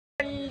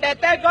अंडे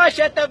ते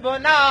गोश्त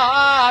बुना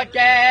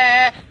के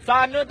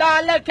सानू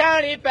दाल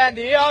खानी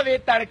पैंदी ओ भी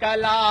तड़का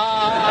ला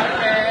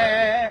के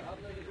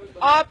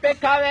आप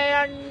खावे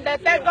अंडे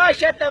ते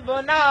गोश्त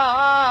बुना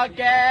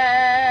के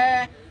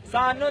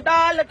सानू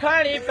दाल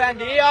खानी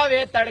पैंदी ओ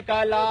भी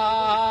तड़का ला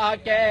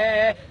के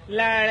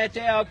लैण च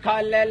औखा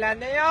ले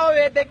लैंदे ओ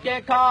भी दिखे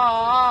खा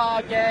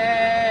के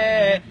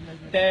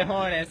ते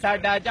हुण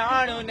साडा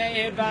जानू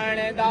नहीं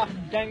बनदा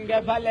चंगे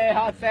भले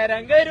हासे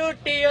रंग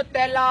रूटी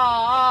उत्ते ला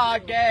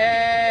के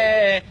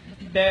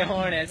ते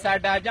हुण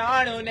साडा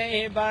जानू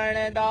नहीं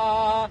बनदा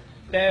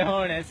ते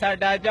हुण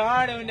साडा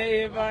जानू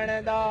नहीं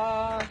बनदा।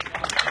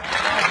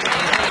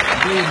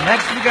 जी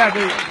नेक्स्ट भी क्या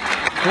कोई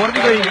और भी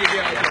कोई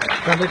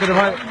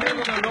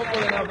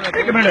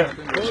एक मिनट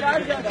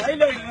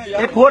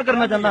एक और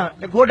करना चाहता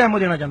एक और डेमो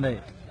देना चाहता है।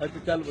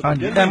 हाँ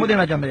जी डेमो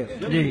देना चाहते हैं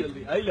जी।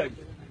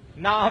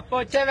 ना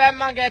पुछ वे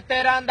मंगे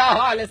तेरा दा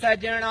हाल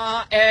सजना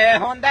ए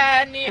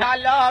होंदा नी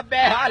हाल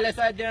बेहाल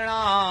सजना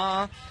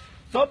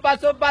सुबह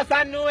सुबह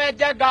सानू ए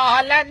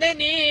जगा लैंदे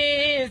नी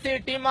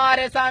सीटी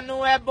मारे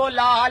सानू ए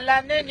बुला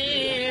लैंदे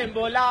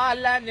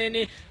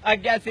नी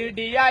अगे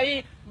सीडी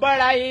आई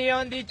बड़ाई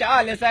ओंदी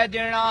चाल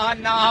सजना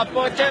ना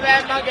पुछ वे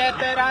मंगे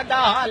तेरा दा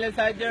हाल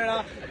सजना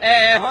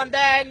ए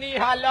होंदा नी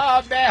हाल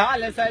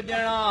बेहाल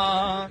सजना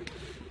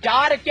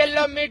 4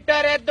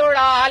 किलोमीटर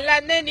दौड़ा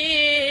लैंदे नी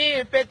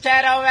पिछे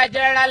रवे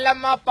जेड़ा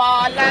लम्मा पा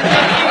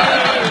लैंदे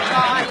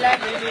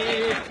नी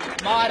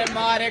मार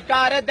मार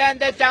कर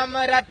देंदे चम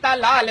रत्ता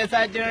लाल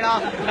सजना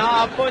ना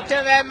पुछ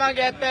वे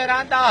मंगे तेरा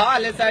दा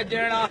हाल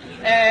सजना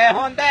ए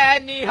होंदे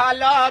नी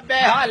हाल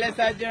बेहाल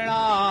सजना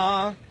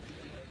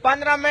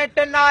 15 मिनट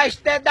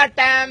नाश्ते दा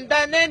टाइम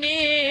दने नी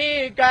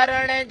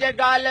करने ज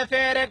गल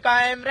फिर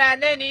कायम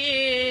रहने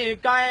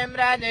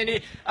नी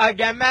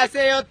अगे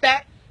मैसे होते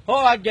हो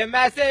अगे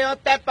मैसे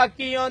होते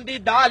पक्की होंदी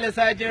दाल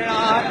सजना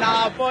ना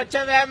पुछ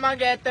वे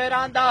मंगे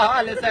तेरा दा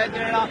हाल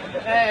सजना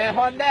ए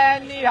होंदे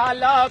नी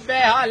हाल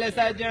बेहाल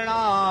सजना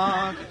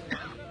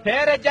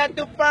फिर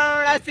जदू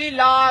पाण असी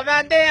ला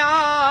वैंदे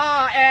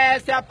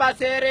ऐसा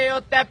पसेरे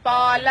उत्ते पा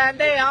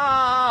लैंदे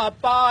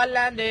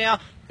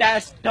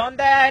टेस्ट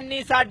होंदा नी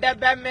साडे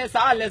बे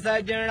मिसाल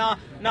सजना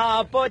ना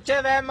पुछ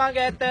वे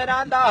मंगे तेरा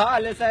दा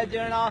हाल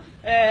सजना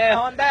ए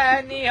होंदा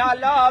नी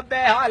हाल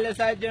बेहाल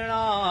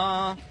सजना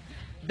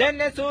दिन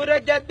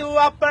सूरज जदू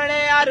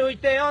अपने अरुज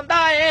ते होंदा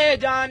है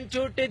जान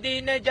छुटदी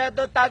ने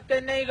जदों तक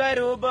नहीं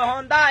गरूब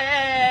होंदा है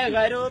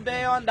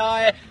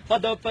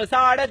खुदो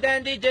पसाड़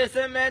देंदी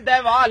जिसम दे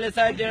वाल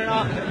सजना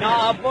ना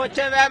पुछ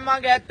वे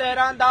मंगे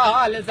तेरा दा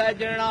हाल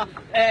सजना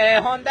ए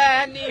होंदा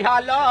नी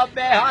हाल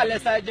बेहाल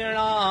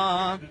सजना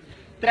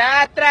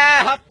 3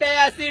 हफ्ते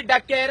असी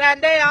डके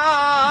रहंदे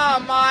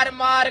मार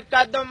मार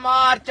कदम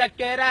मार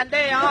चक्के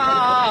रहंदे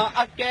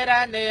अक्के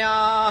रहंदे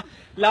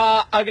ला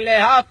अगले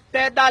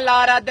हफ्ते दा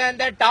लारा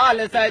देंदे टाल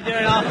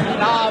सजना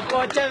ना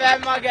पुछ वे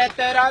मंगे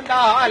तेरा दा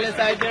हाल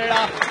सजना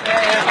ए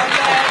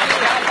होंदे नी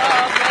हाल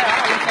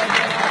बेहाल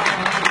सजना।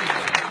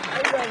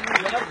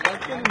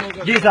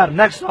 जी सर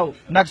नेक्स्ट हो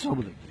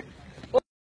बोलो।